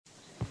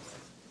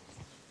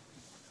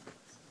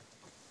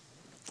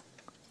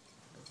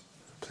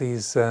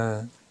please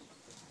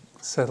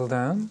settle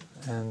down,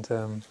 and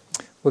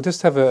we'll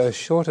just have a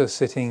shorter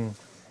sitting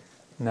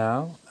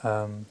now,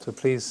 so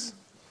please,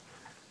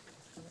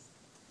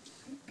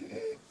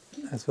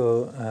 as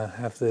we'll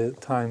have the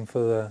time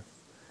for the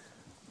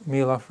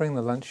meal offering,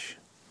 the lunch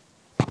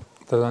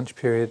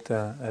period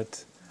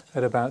at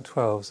about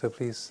 12, so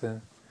please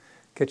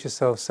get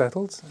yourself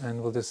settled,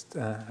 and we'll just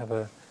have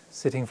a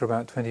sitting for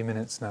about 20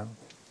 minutes now.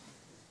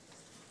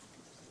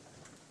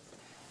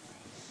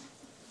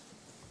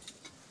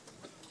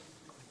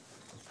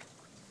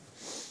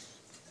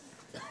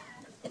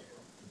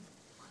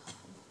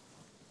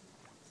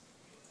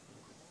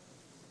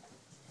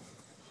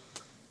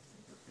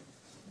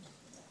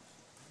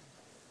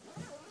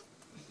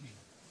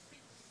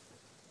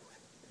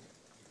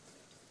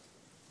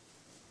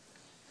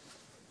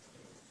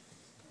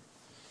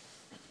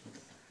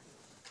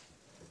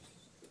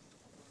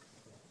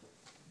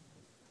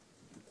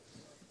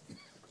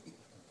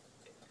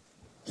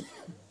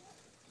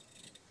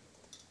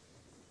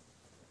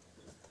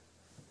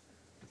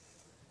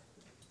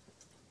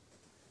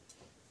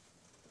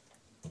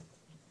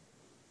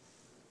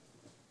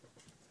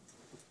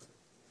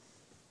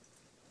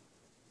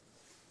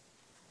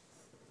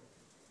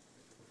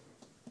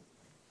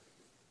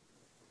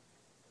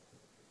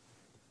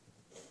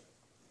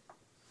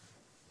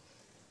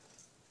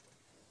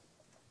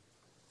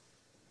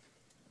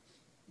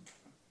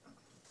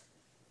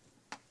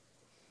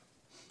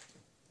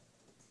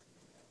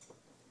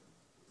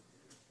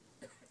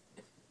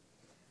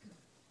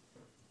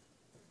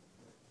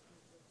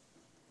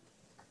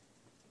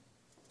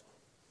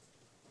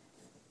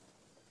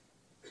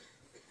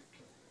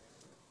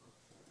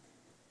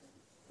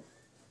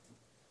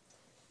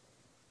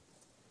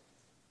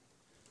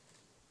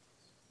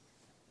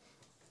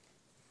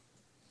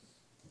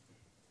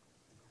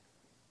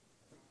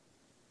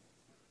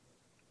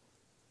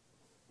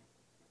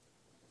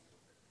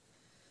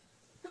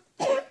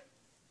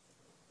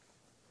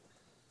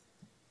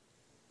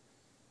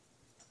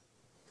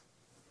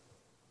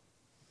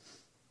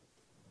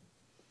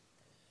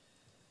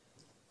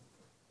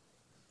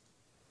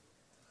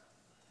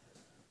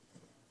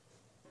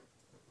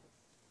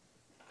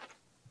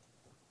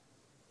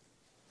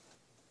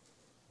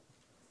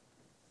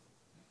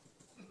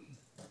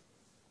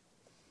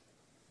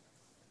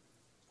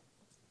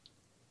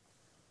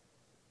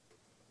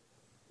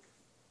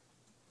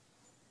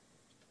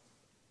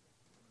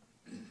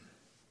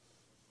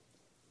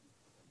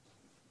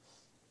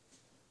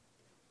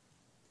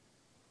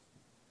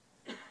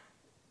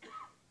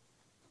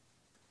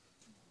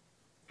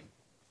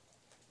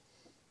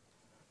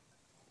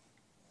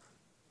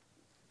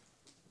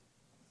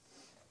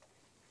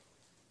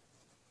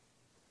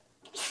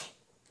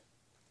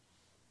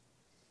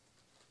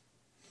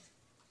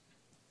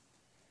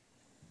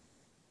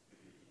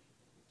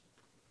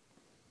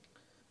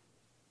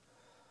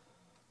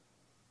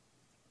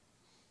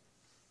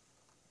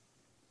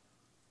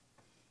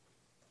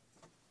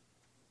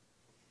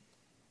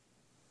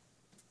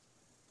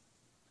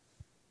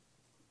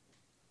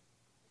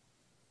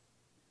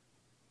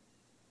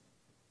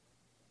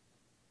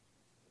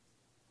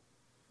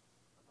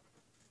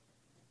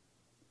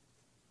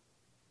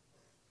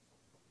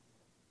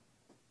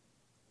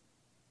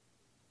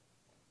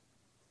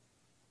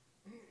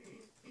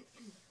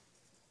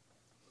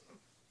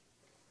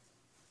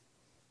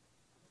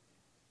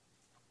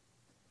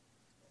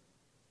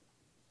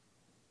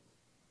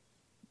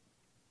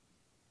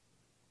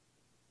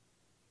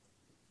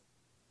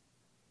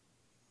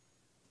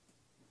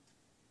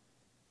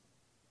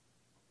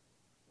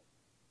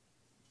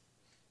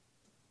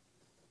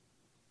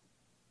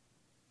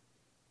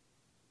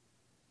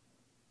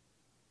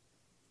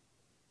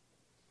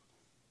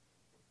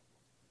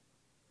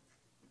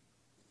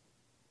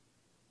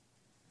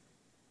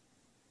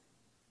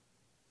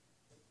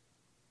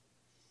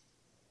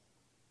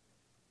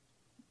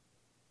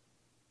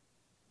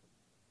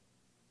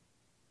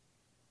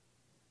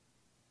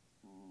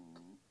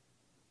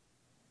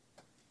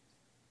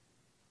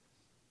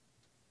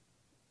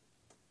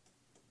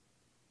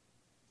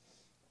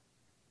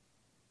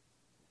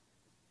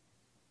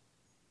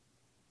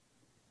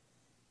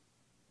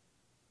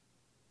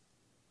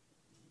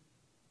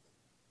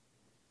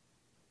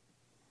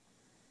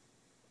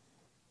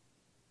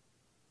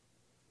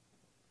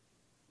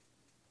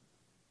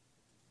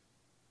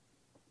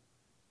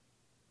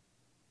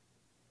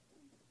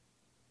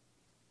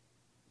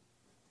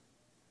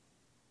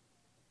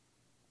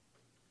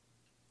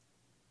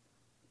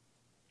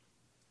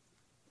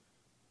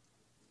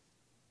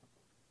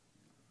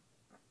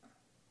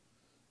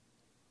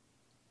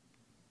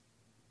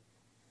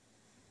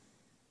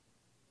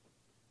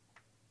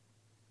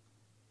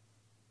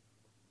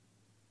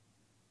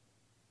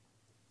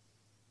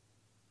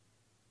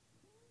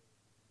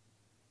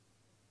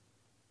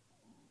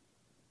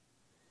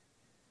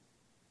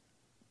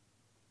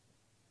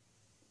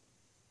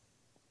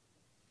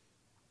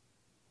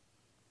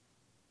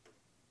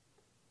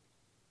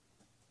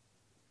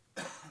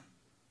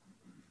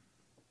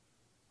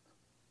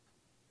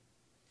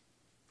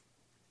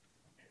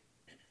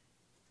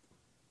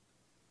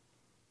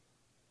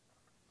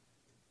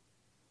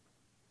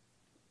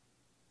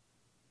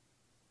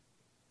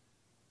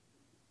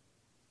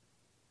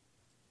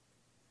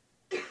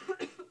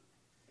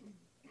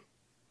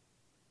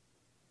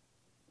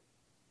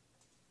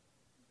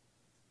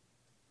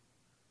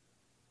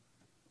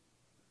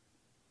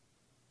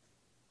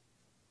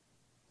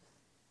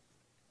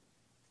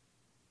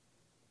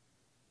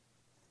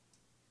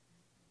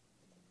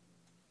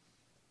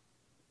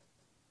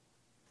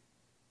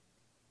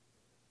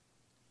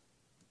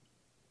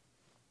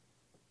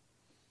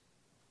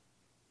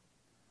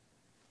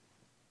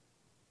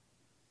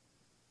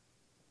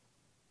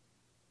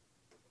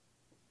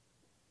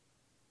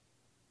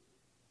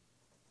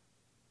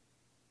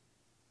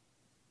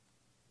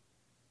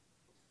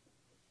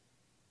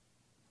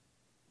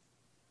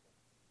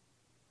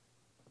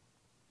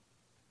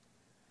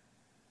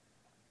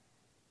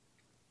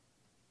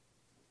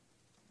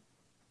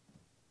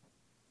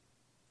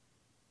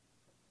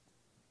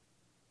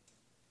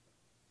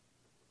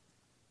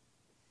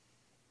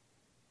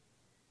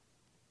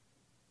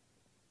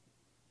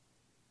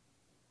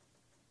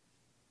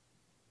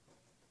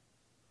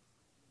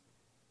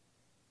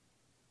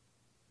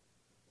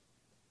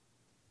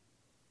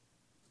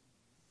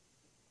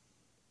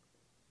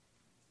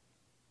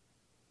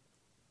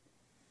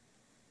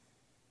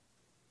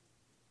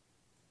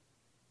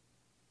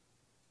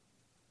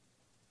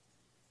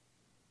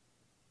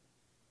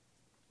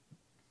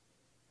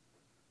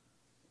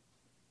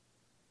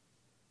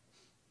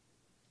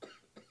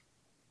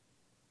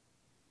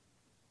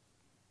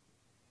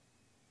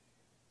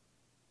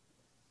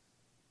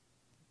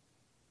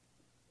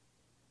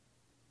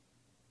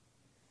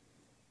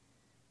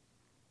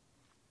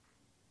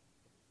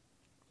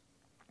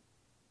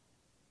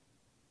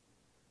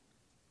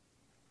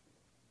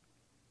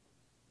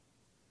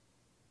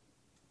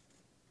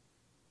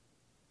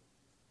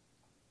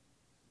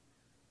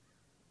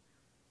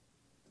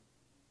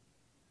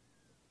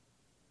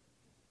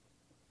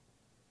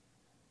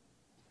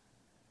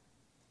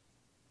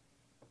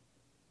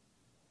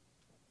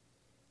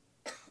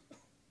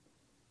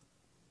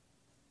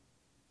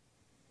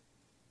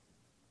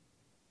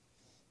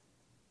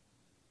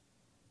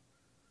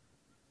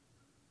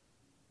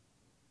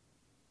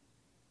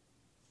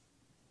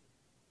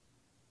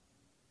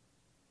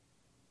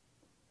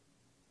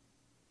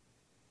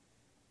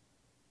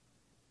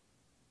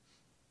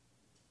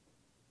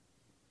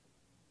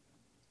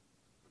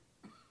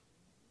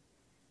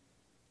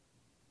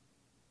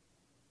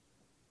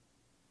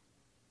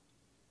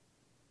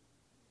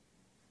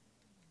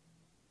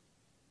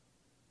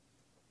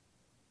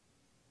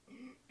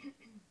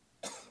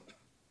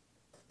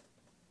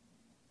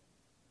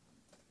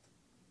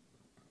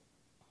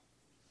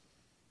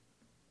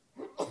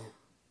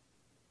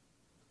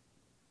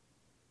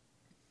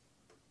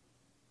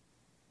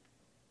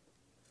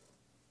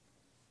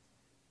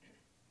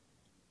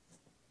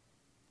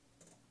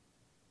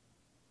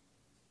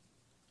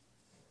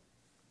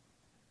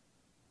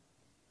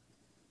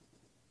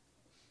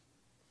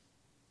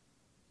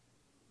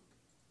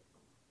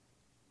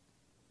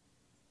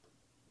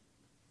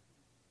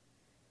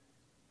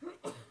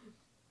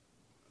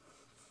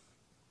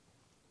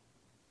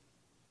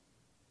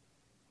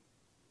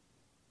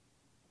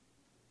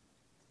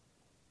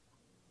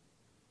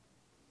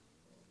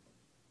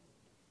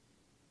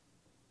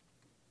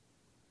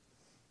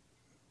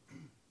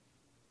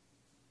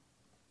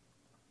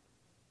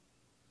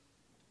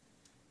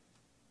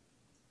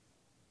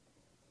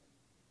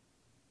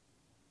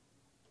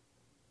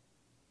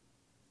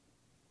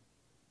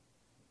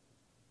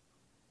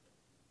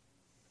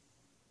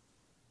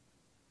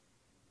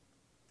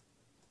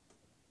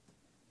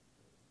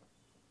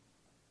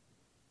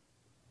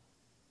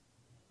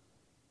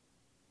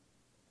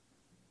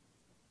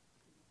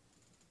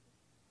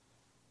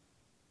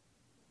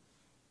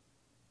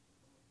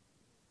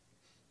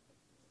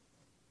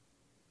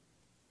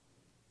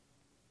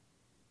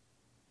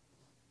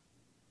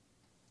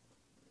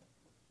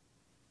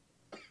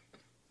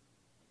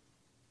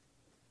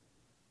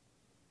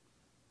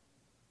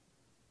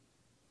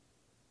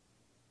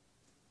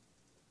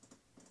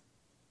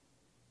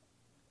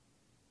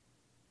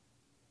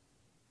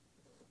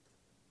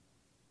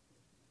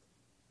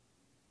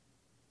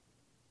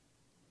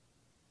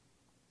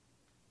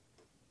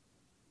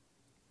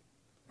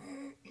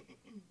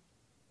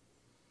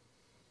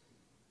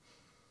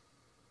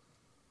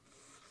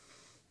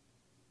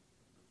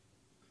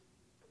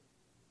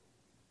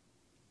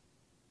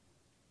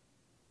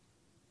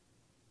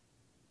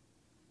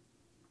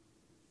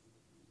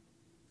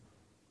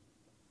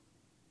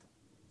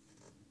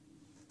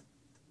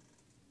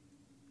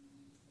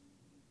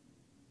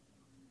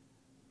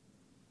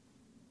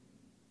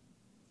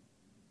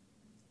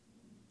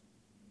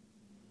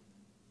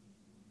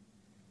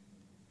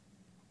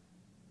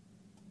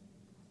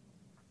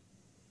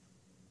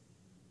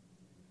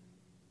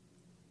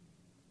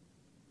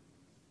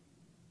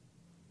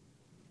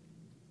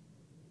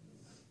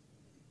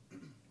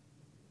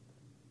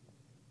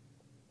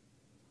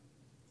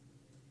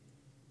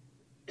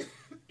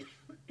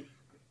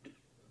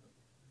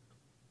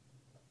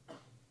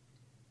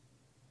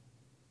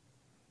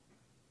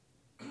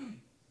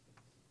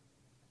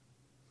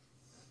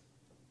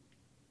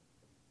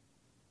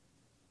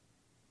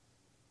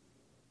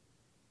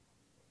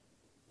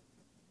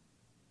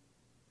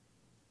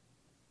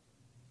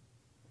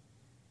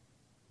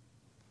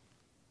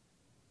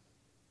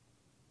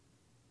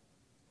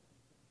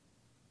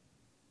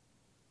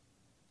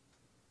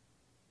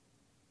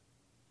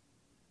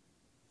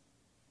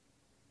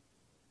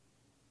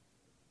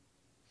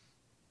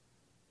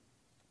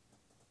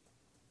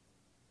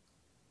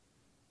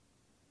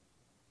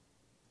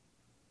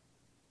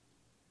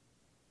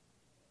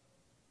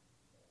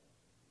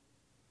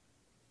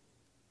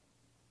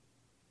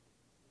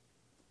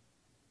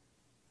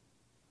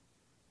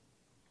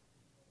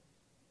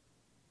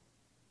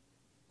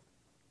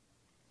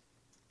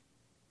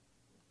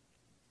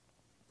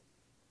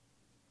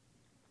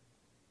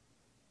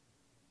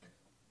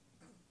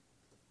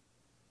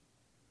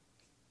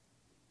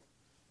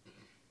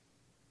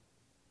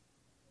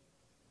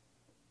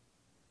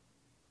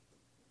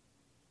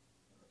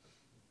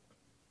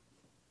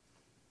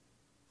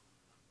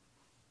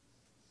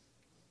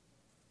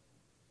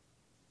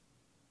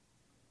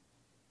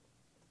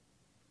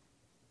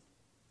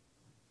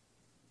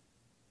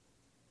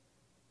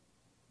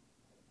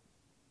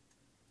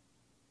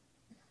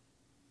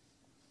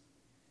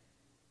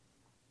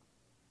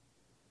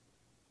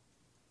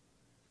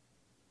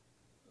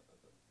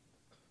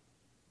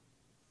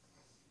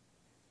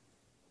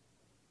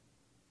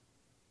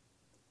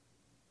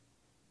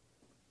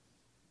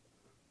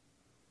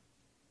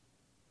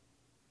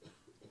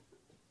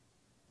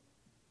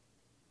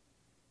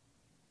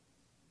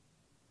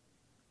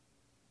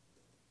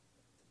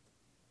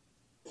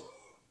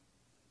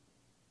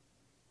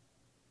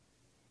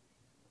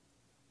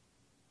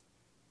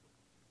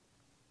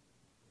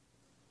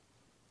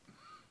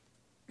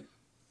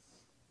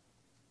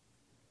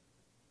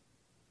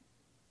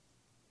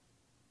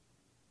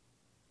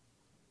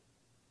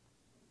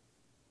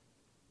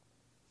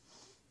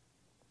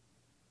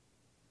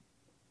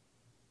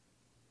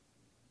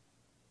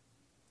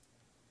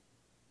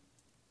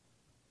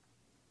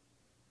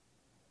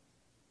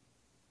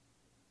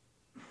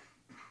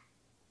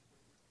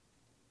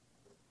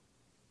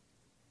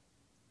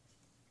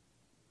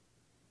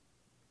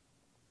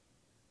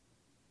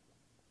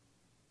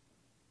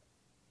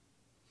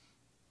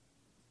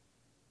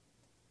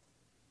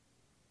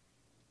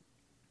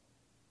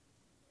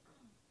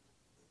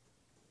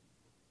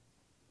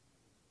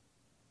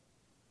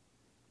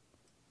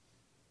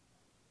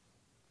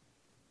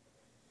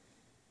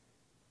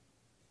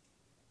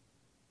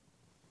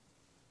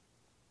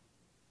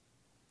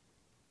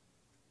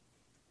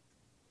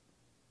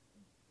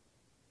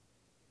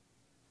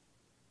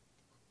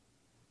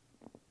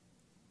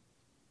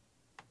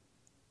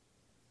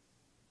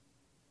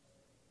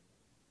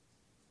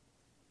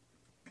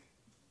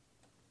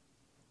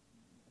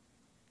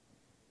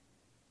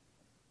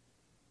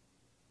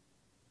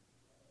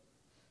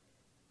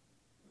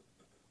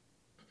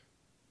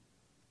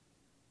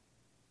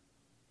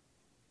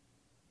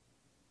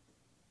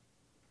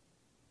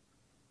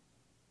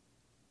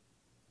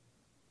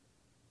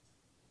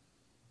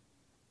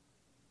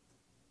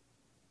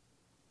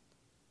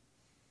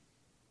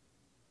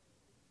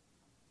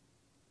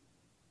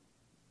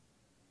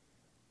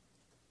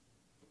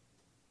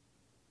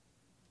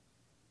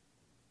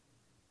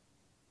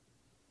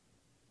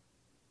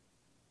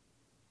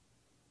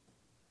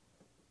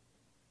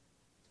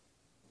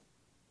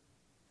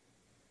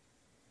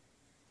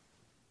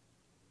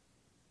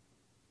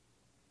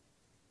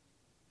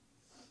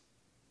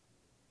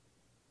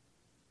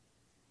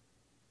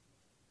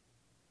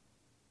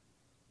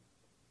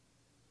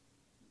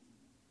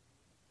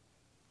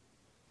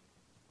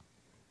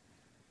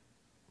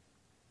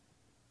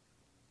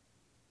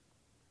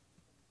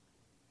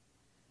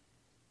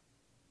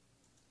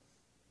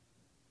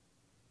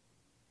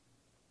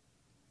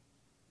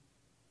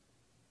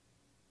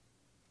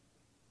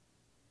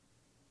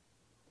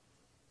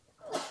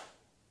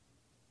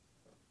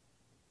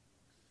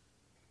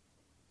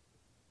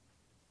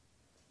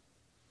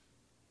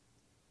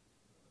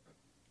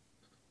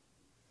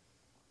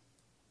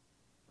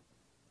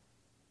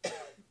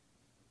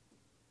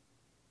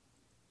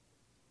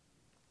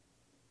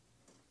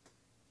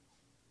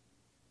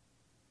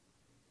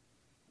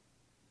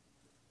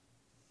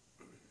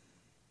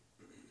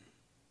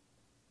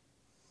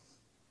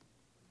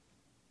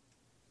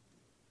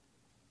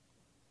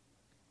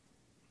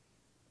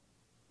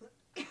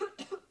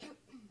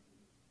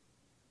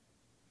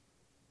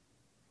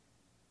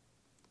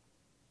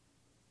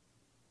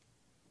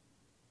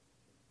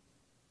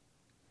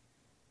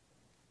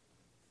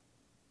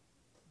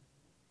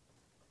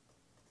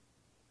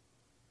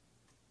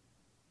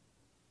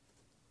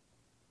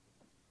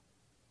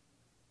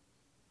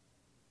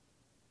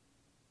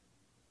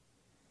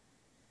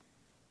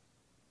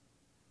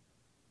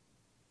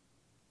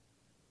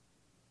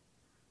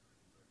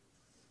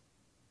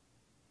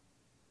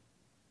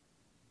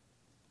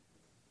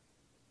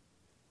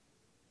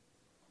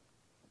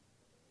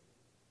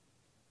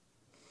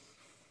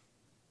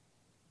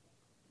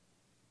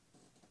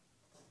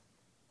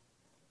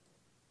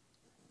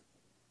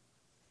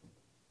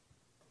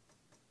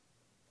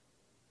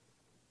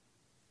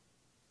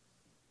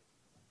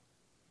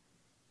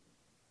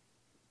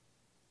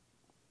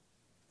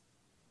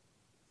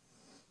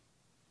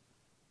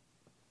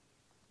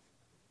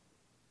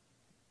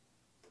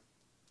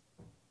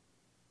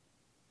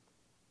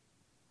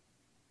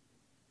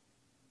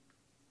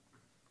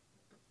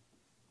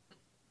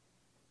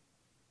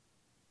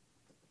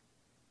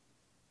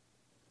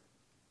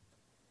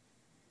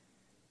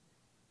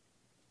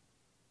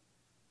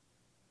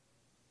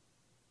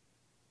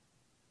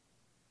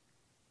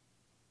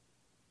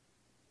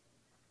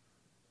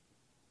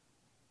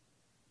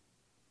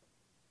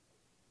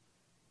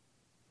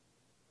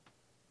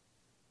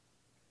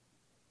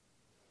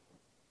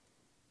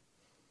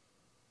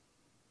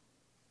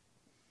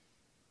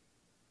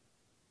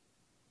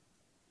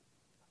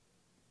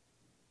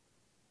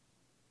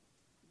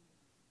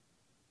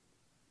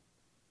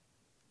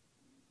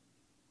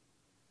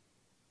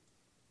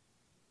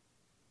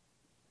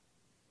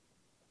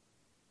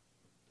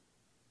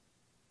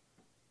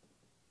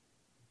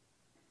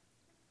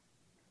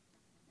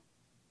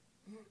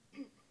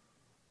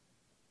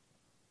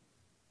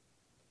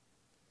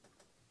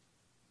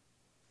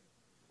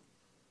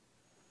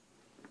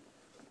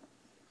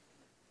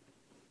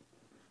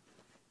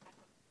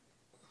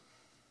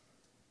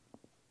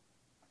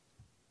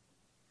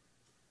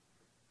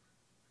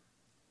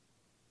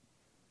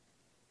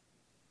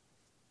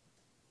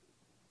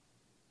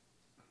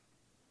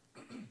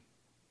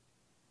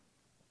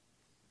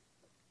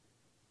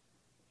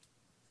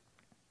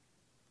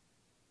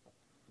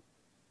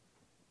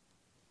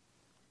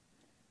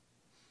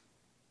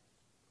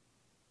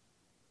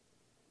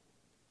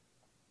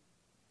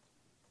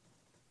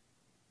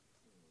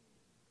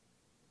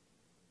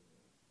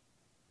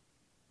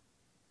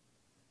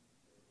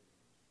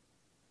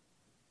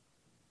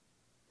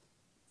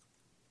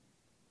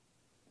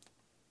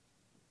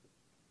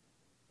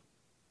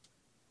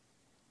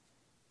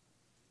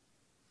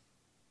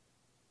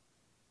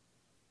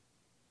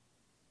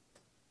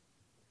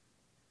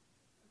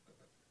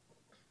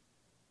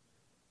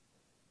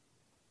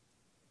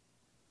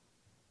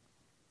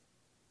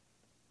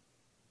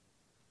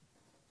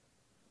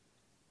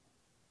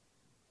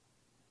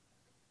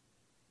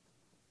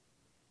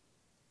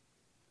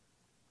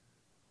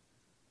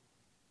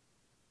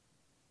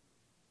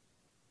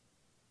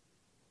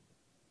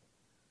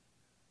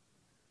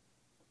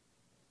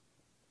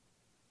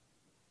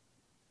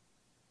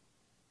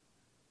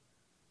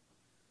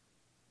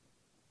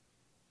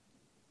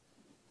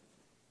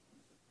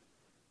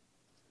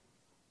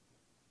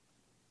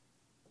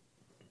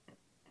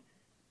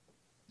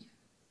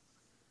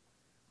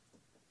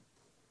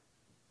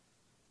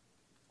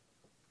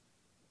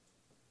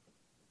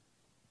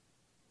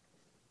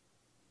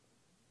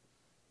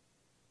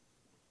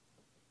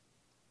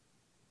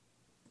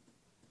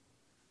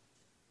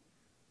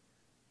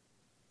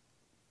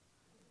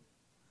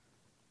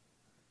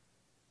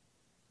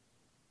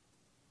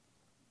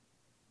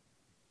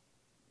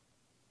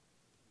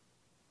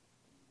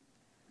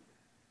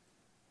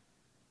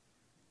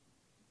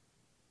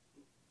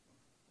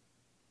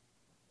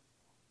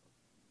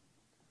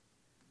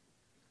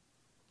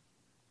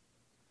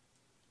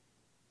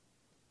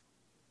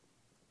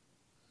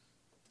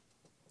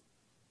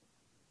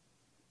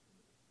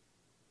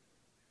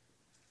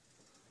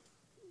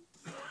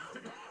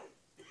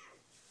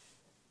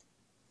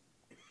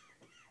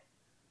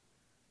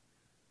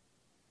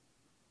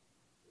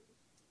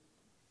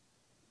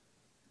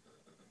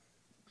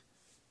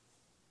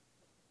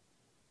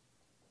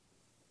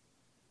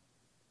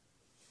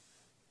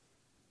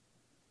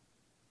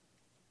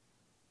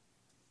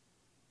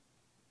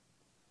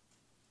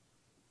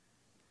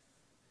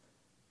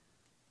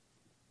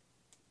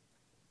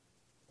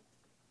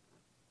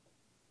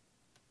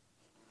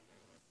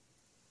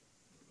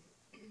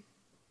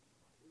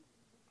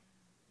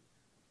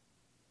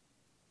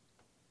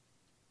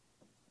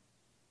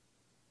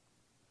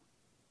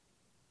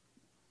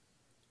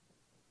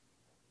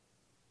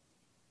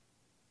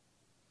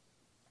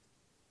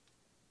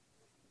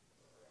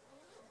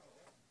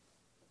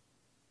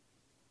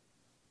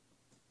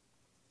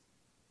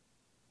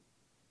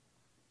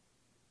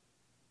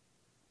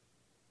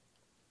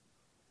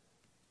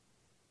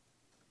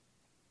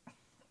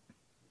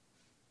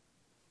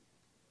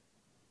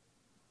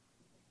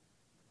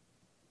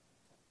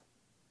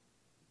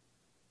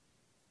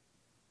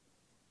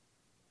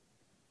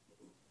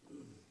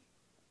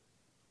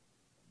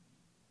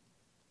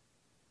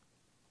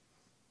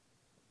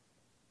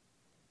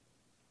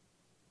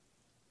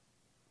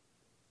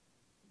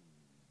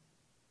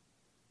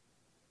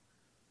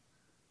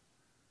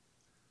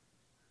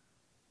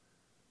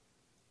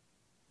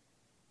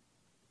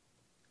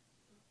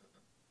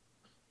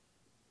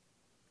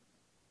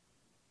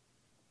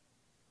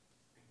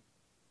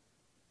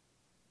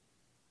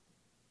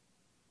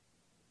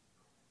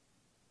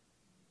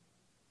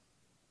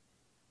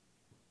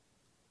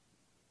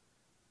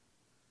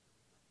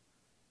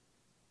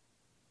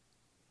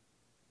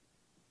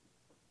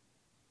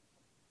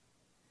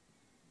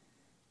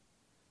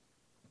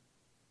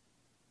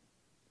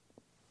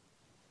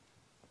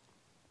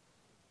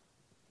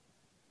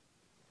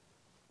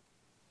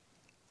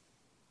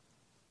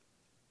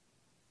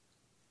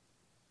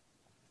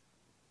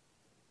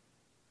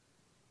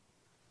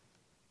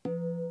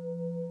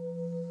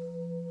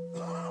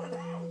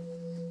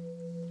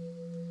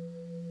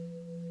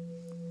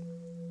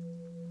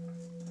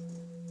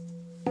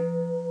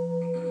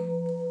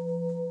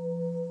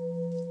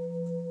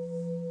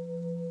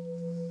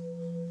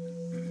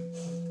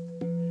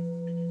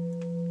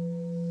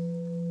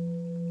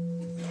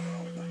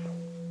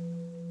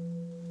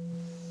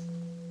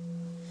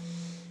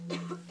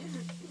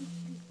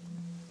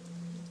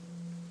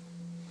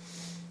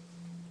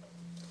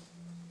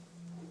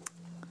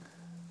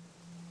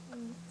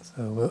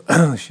 So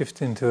we'll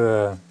shift into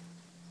a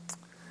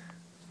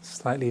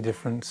slightly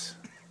different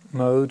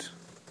mode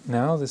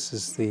now. This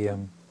is the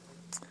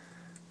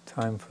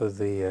time for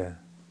the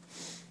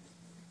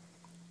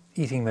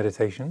eating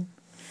meditation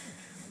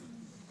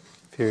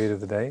period of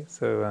the day.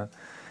 So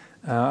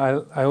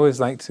I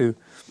always like to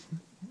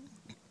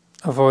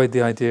avoid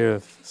the idea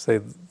of,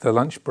 say, the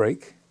lunch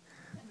break.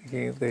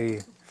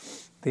 The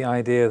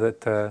idea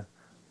that the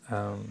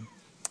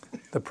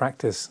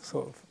practice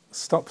sort of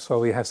stops while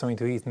we have something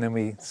to eat, and then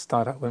we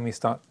start up when we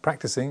start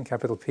practicing,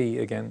 capital P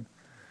again,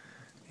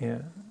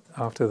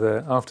 after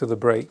the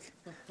break.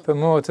 But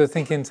more to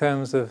think in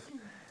terms of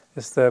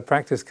as the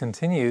practice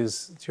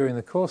continues during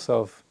the course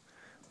of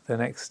the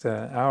next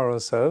hour or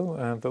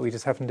so, but we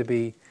just happen to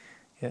be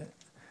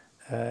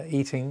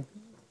eating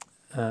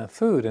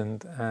food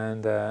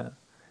and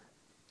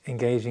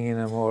engaging in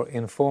a more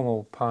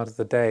informal part of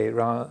the day,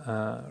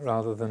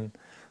 rather than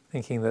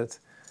thinking that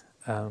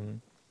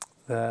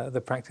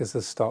the practice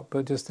has stopped,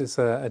 but just it's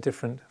a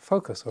different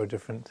focus or a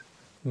different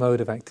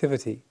mode of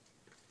activity.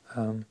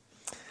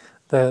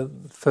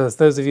 For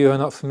those of you who are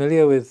not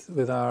familiar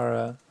with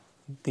our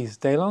these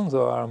Daylongs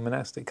or our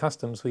monastic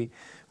customs, we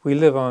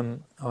live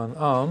on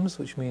alms,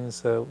 which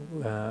means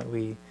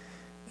we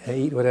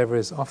eat whatever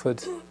is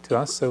offered to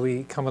us. So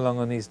we come along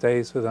on these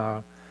days with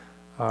our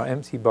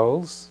empty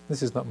bowls.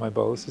 This is not my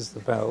bowl, this is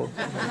the bell.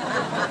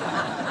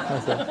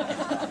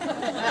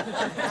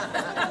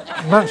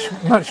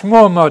 Much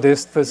more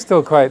modest, but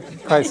still quite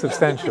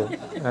substantial.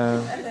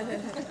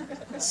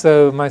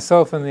 So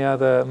myself and the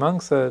other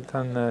monks, Tan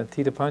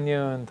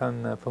Tidapanyo and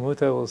Tan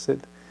Pamuta, will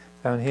sit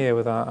down here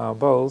with our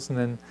bowls, and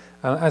then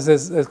as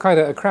there's quite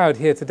a crowd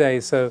here today,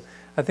 so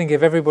I think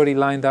if everybody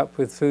lined up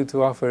with food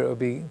to offer, it would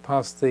be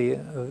past the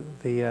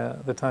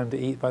time to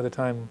eat by the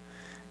time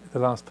the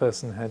last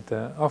person had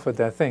offered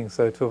their thing.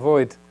 So to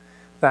avoid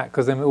that,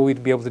 because then all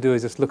we'd be able to do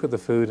is just look at the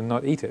food and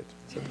not eat it.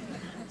 So,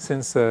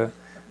 since the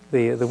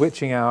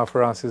witching hour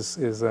for us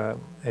is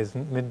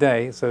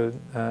midday, so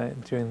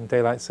during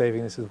daylight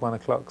saving this is 1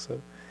 o'clock, so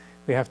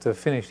we have to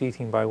finish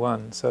eating by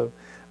 1. So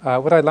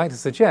what I'd like to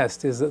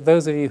suggest is that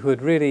those of you who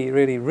would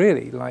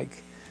really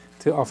like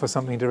to offer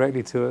something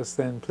directly to us,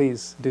 then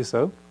please do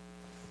so.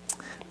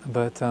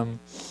 But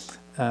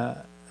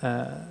are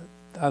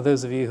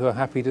those of you who are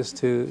happy just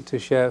to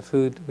share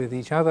food with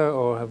each other,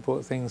 or have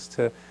brought things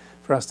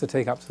for us to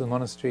take up to the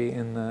monastery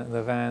in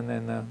the van,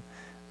 then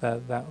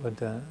that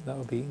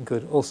would be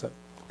good also,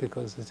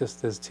 because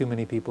there's too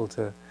many people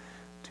to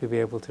be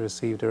able to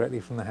receive directly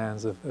from the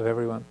hands of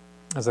everyone.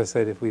 As I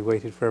said, if we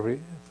waited for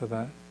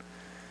that,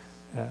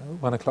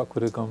 1 o'clock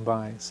would have gone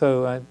by.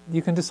 So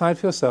you can decide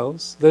for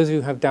yourselves. Those of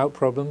you who have doubt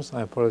problems,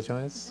 I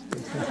apologize.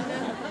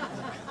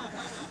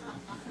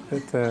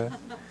 But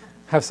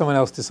have someone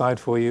else decide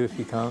for you if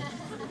you can't.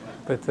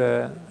 But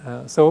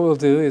so what we'll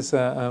do is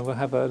we'll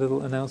have a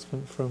little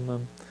announcement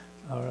from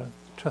our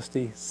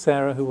trustee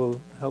Sarah, who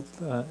will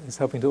is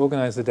helping to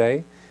organize the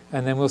day,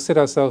 and then we'll sit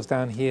ourselves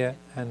down here,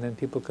 and then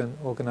people can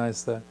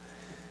organize the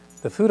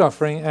food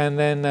offering, and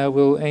then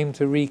we'll aim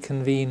to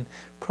reconvene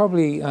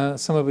probably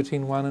somewhere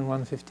between 1 and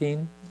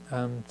 1:15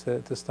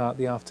 to start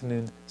the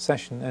afternoon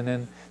session. And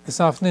then this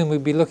afternoon we'll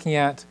be looking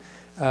at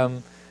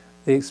the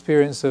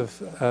experience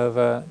of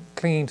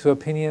clinging to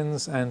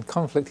opinions and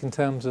conflict in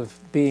terms of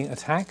being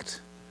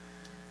attacked,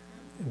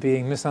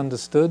 being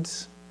misunderstood,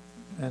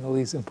 and all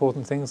these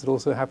important things that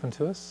also happen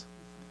to us,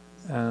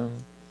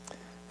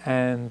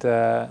 and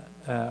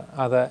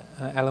other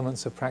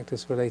elements of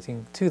practice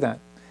relating to that.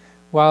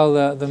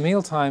 While the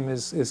mealtime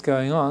is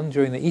going on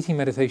during the eating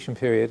meditation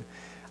period,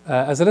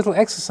 as a little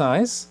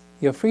exercise,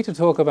 you're free to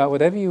talk about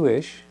whatever you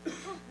wish,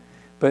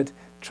 but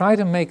try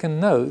to make a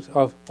note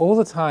of all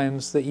the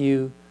times that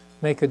you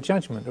make a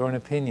judgment or an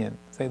opinion.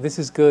 Say, this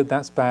is good,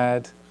 that's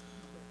bad.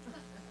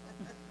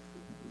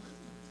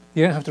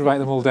 You don't have to write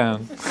them all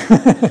down.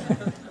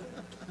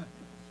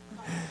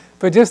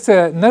 But just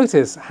to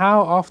notice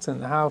how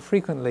often, how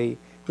frequently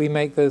we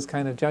make those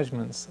kind of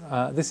judgments.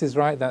 This is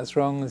right, that's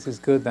wrong, this is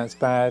good, that's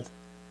bad.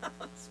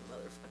 This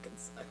motherfucking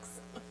sucks.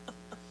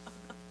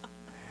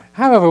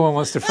 However one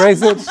wants to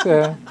phrase it,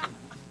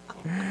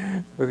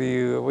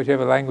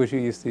 whichever language you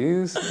used to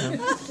use.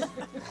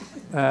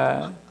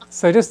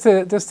 So just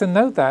to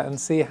note that and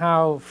see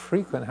how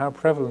frequent, how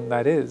prevalent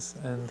that is,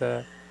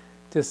 and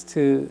just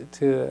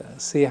to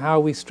see how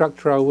we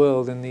structure our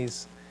world in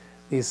these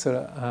sort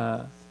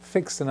of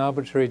fixed and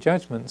arbitrary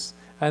judgments,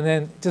 and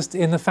then just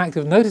in the fact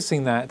of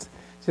noticing that,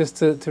 just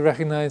to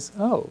recognize,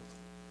 oh,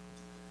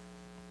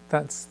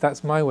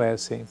 that's my way of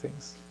seeing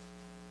things.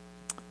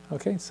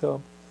 Okay,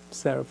 so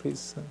Sarah,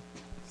 please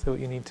say what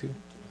you need to.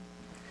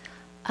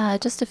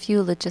 Just a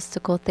few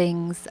logistical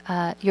things.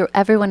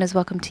 Everyone is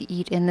welcome to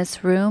eat in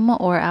this room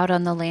or out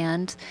on the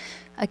land.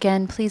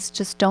 Again, please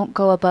just don't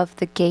go above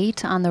the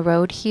gate on the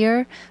road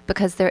here,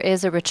 because there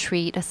is a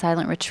retreat, a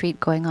silent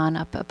retreat going on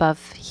up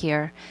above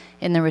here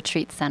in the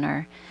retreat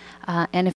center. And if